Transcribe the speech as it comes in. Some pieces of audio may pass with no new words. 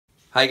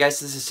Hi guys,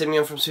 this is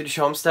Simeon from Swedish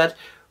Homestead.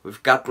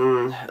 We've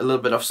gotten a little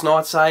bit of snow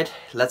outside.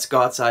 Let's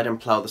go outside and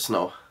plow the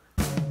snow.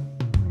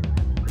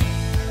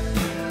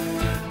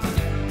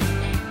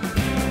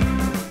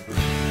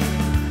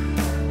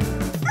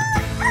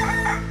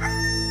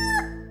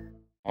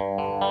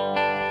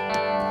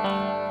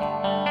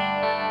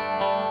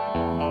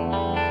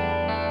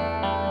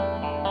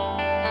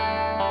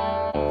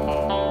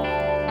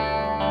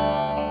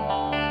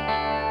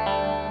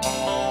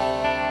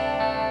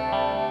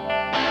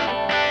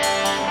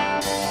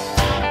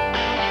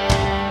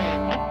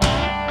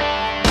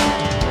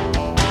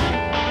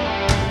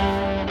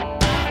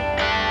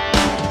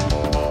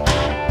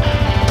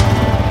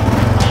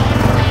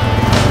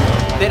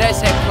 Did I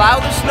say plow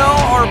the snow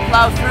or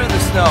plow through the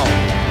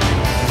snow?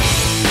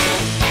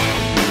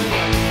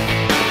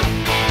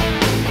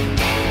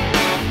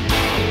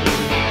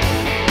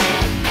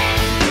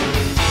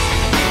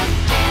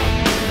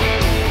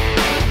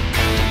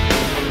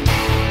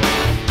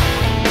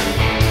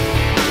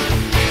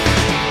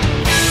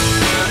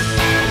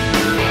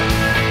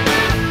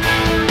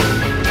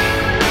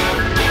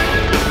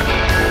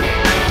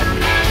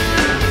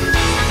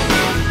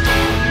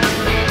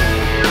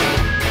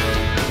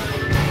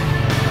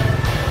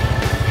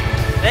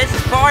 This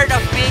is part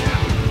of being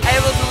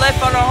able to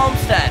live on a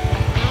homestead.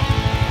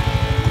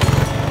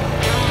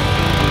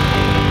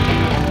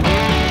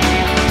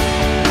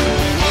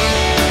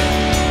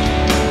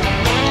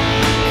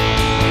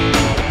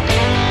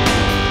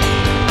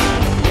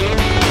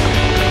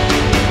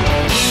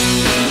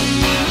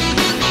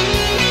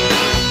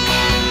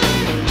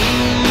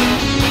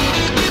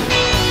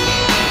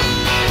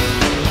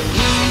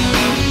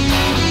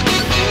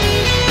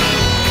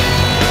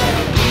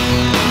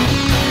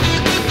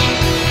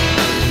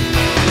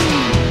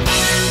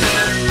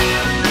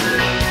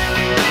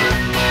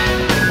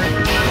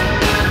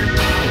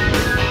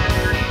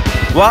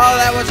 Wow,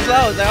 that was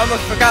close. I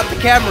almost forgot the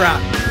camera.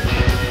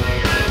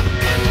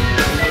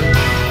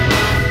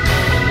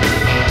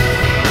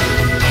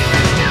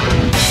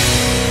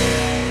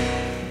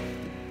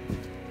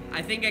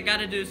 I think I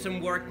gotta do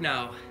some work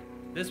now.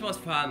 This was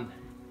fun.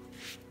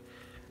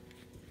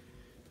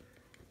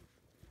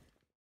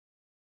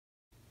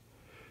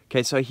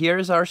 Okay, so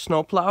here's our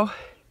snowplow.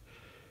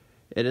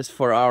 It is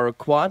for our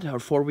quad, our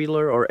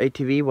four-wheeler or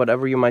ATV,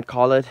 whatever you might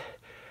call it.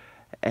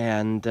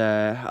 And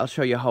I'll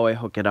show you how I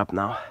hook it up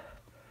now.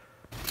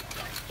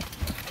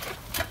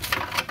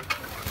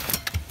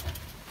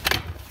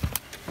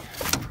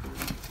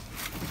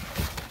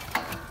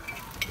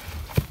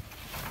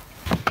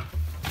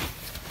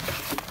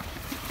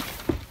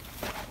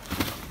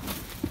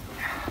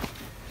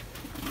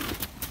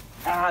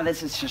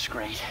 This is just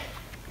great.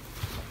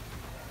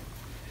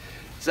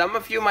 Some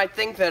of you might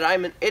think that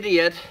I'm an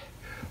idiot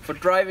for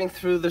driving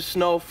through the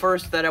snow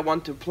first that I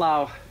want to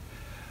plow.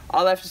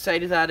 All I have to say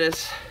to that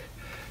is,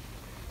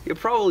 you're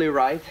probably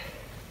right.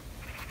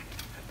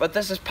 But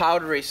this is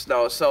powdery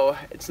snow, so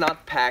it's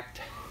not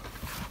packed.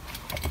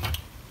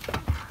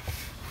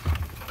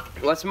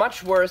 What's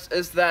much worse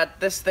is that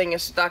this thing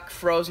is stuck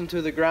frozen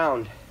to the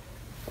ground.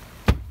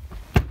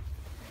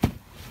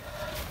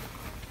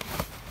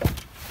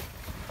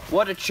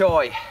 What a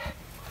joy.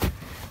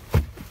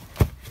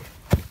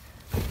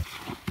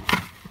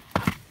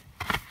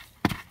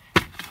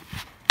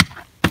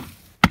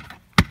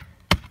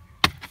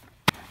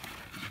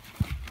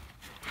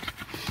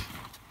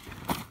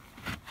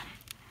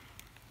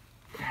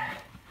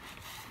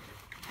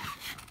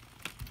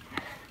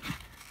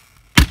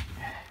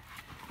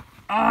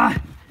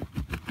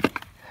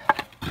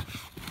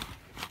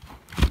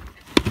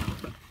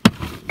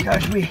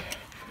 Gosh,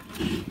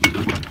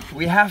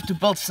 we have to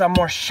build some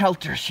more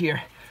shelters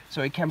here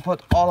so we can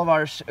put all of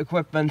our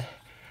equipment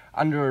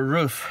under a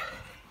roof.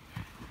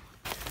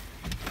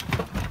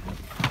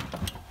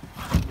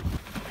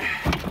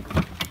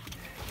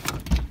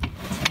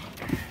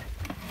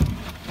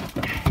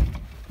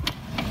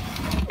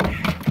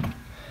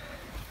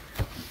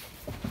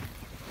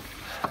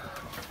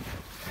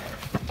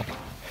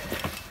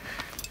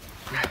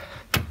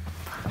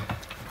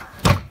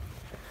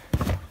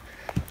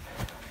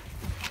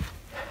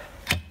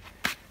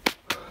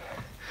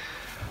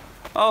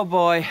 Oh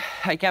boy,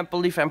 I can't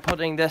believe I'm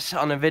putting this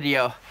on a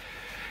video.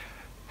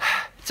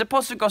 It's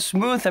supposed to go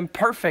smooth and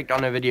perfect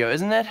on a video,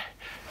 isn't it?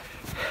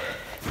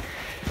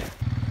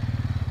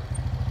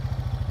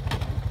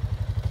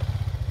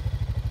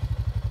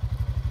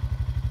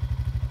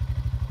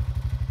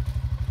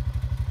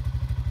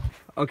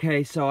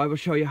 Okay, so I will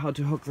show you how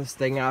to hook this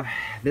thing up.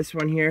 This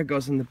one here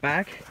goes in the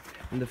back.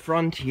 In the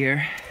front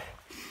here,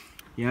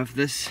 you have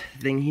this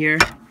thing here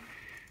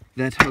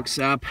that hooks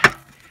up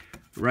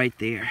right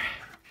there.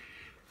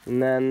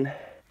 And then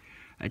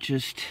I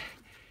just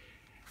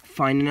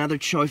find another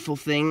joyful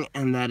thing,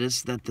 and that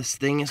is that this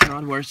thing is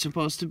not where it's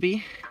supposed to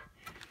be.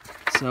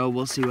 So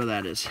we'll see what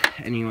that is.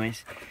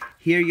 Anyways,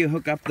 here you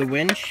hook up the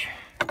winch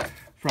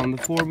from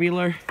the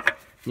four-wheeler.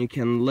 You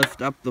can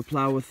lift up the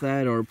plow with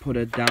that or put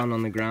it down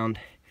on the ground.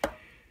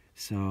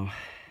 So,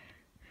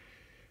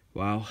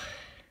 wow.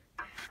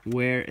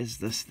 Where is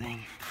this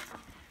thing?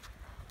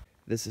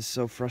 This is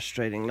so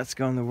frustrating. Let's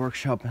go in the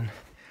workshop and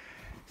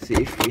see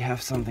if we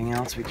have something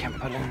else we can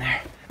put in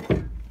there.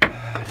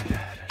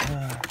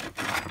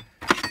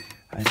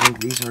 I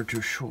think these are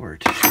too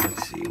short.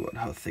 Let's see,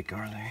 how thick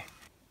are they?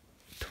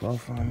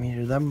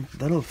 12mm,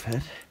 that'll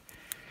fit.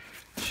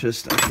 It's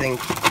just, I think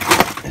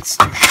it's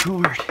too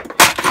short.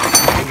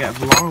 I think I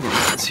have longer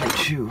ones here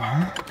too,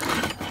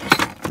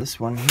 huh? This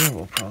one here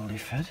will probably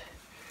fit.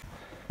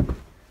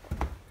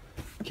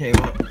 Okay,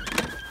 well,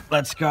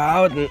 let's go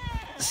out and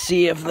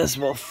see if this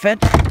will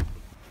fit.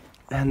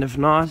 And if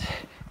not,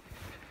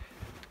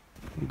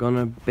 I'm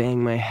gonna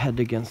bang my head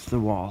against the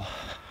wall,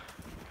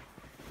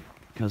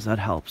 because that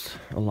helps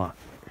a lot.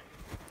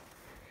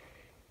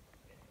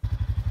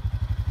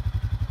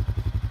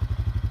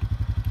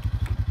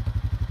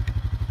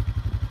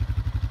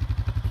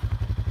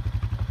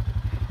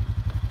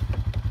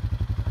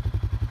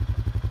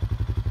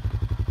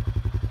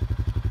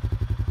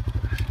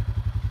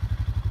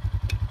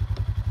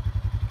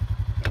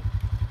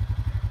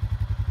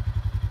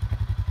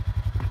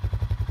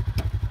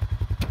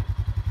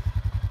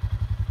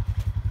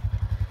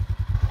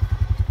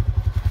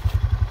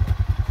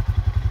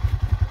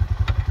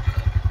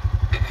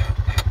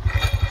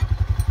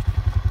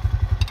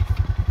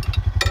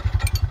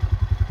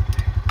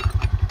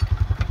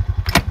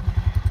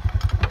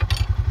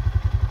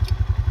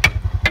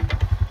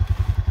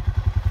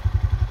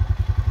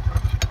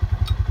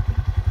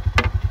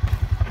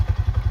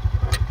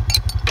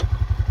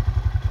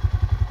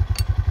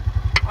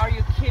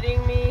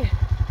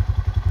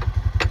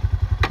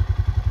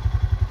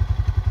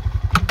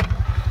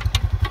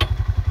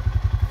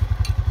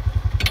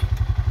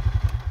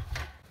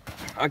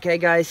 Okay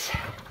guys,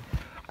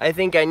 I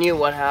think I knew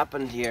what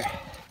happened here.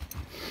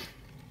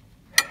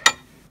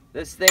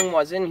 This thing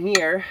was in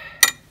here,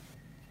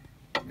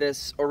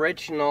 this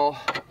original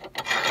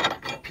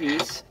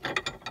piece,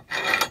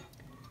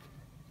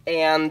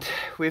 and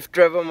we've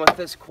driven with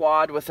this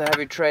quad with a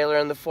heavy trailer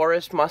in the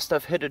forest, must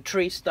have hit a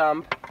tree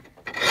stump,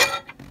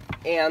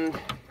 and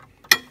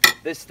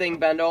this thing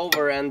bent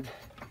over and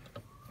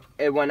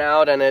it went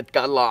out and it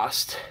got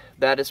lost.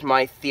 That is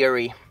my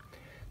theory.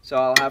 So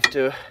I'll have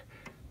to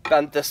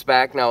bend this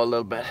back now a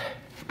little bit.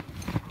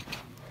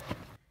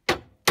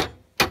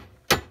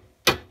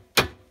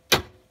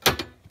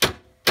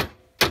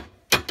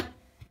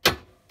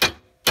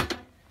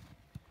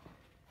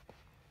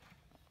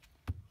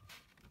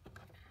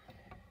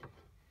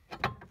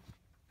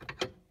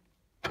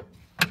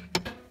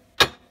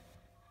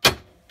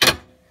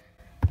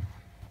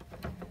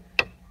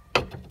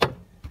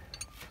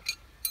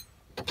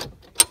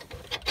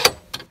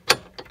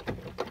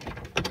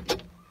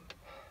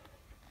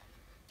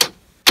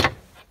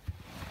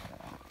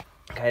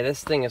 Okay,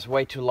 this thing is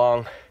way too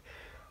long.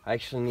 I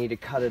actually need to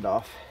cut it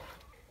off.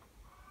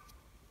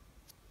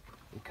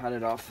 Cut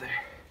it off there.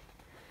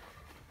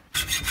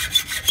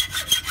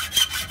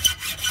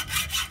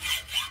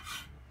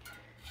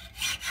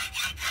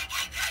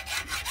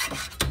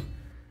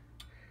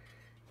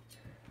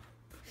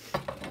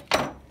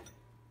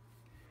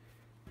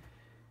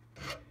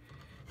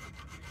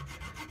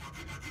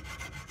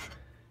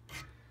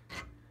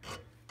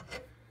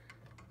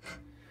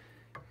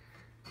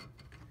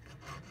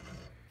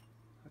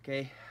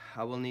 Okay,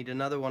 I will need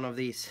another one of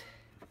these.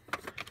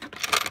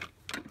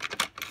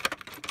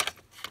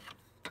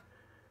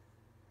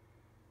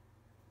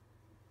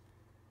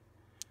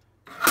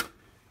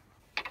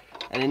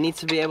 And it needs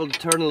to be able to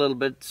turn a little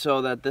bit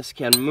so that this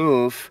can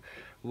move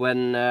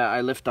when I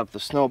lift up the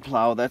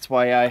snowplow. That's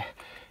why I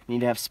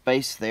need to have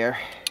space there,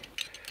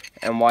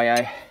 and why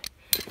I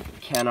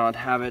cannot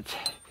have it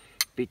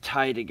be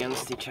tight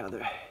against each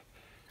other.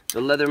 The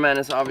Leatherman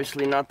is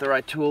obviously not the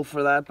right tool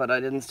for that, but I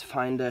didn't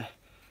find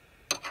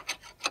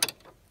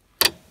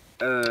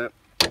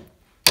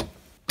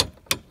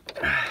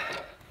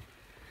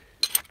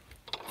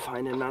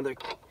find another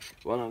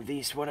one of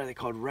these. What are they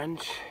called?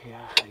 Wrench?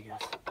 Yeah, I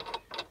guess.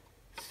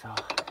 So,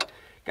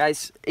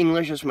 guys,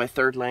 English is my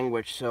third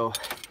language, so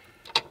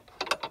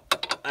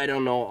I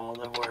don't know all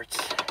the words.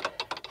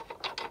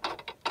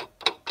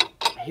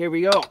 Here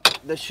we go.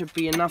 This should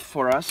be enough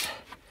for us.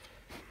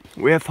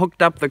 We have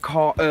hooked up the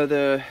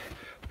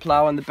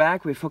plow in the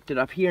back. We've hooked it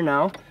up here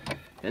now,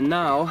 and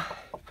now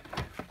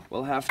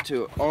we'll have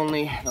to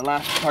the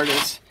last part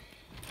is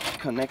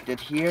connected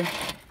here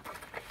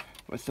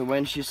with the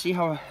winch. You see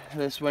how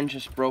this winch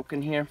is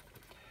broken here?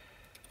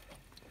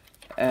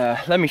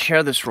 Let me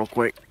share this real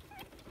quick.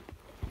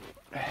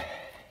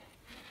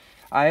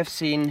 I have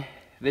seen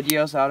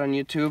videos out on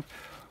YouTube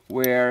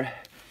where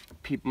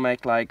people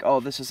make like,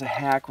 oh, this is a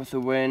hack with the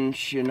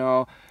winch, you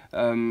know,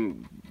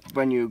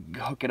 when you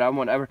hook it up,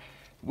 whatever.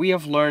 We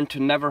have learned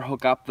to never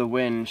hook up the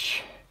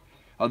winch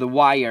or the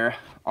wire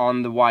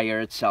on the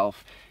wire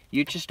itself.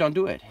 You just don't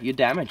do it. You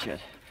damage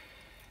it.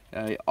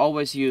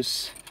 Always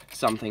use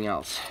something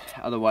else.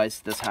 Otherwise,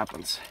 this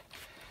happens.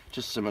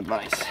 Just some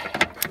advice.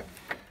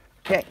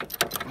 Okay,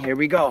 here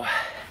we go.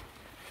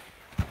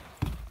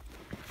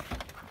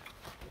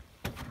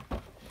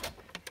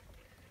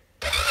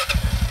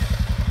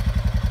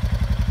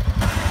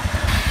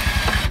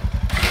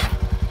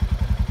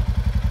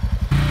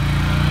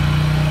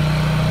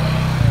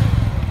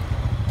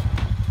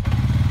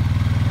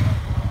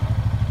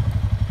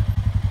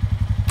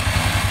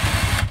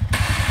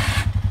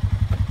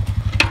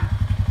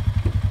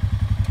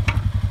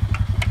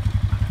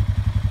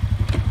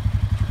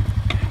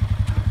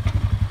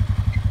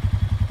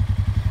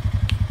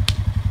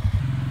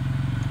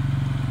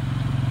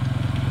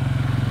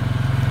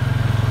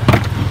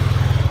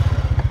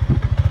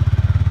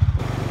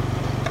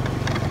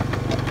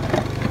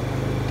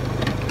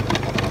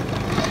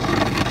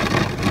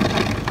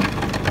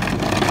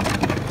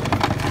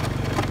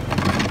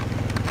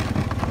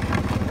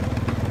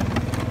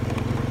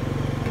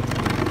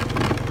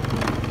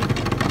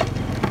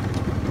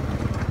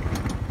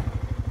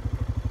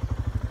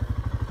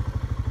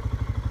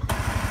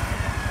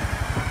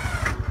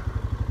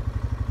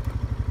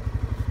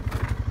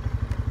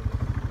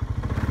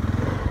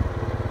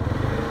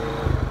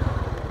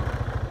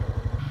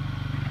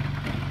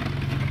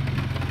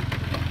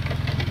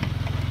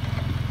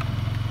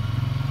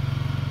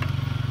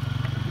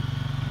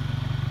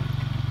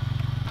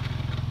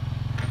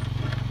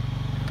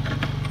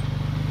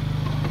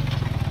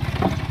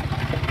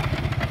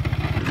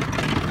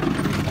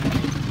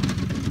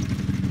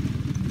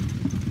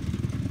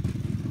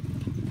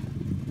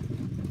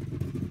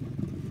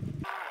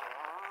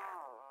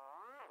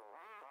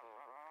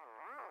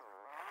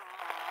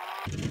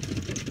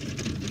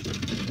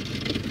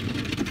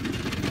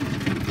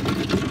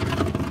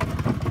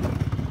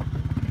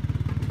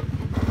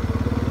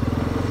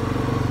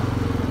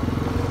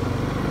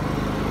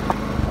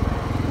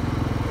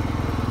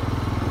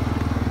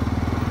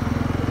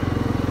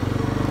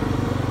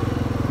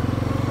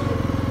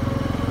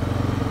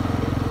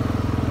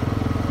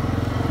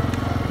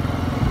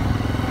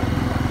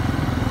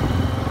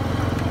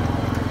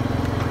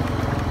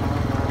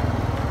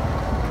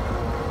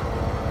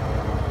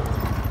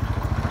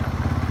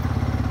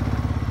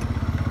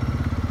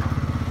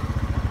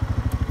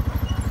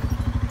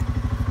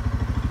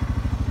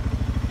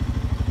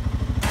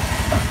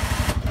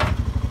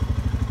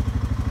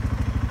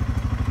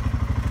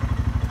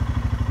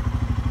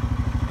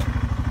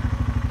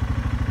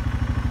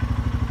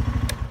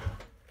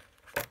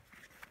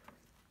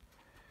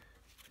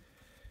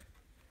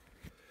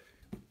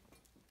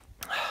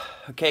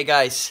 Okay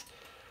guys,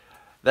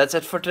 that's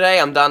it for today.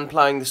 I'm done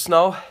plowing the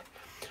snow.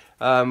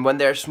 When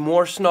there's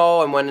more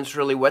snow and when it's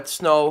really wet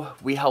snow,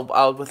 we help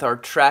out with our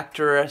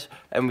tractor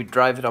and we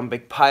drive it on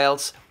big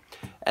piles.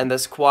 And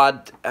this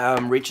quad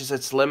reaches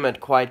its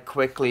limit quite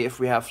quickly if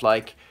we have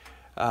like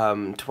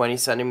 20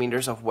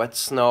 centimeters of wet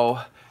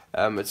snow.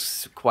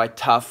 It's quite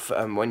tough.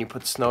 When you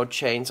put snow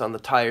chains on the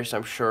tires,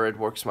 I'm sure it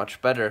works much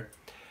better.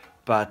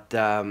 But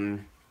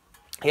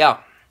yeah,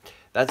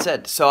 that's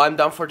it. So I'm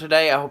done for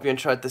today. I hope you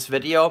enjoyed this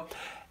video.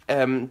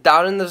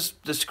 Down in the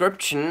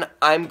description,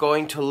 I'm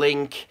going to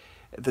link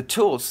the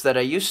tools that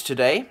I used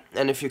today.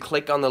 And if you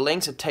click on the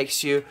links, it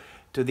takes you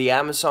to the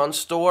Amazon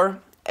store.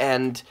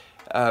 And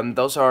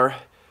those are,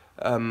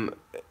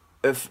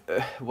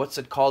 what's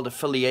it called?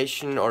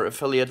 Affiliation or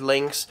affiliate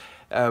links.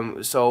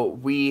 So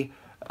you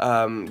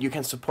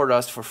can support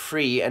us for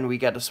free and we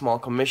get a small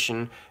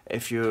commission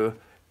if you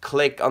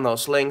click on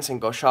those links and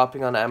go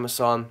shopping on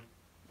Amazon.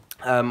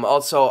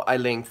 Also, I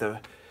link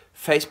the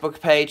Facebook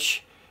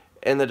page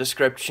in the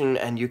description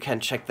and you can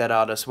check that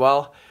out as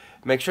well.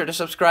 Make sure to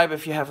subscribe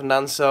if you haven't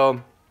done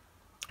so.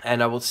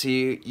 And I will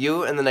see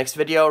you in the next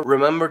video.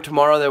 Remember,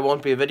 tomorrow there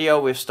won't be a video.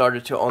 We've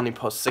started to only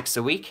post 6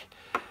 a week.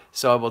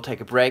 So I will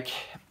take a break.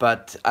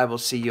 But I will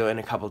see you in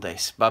a couple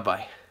days. Bye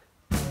bye.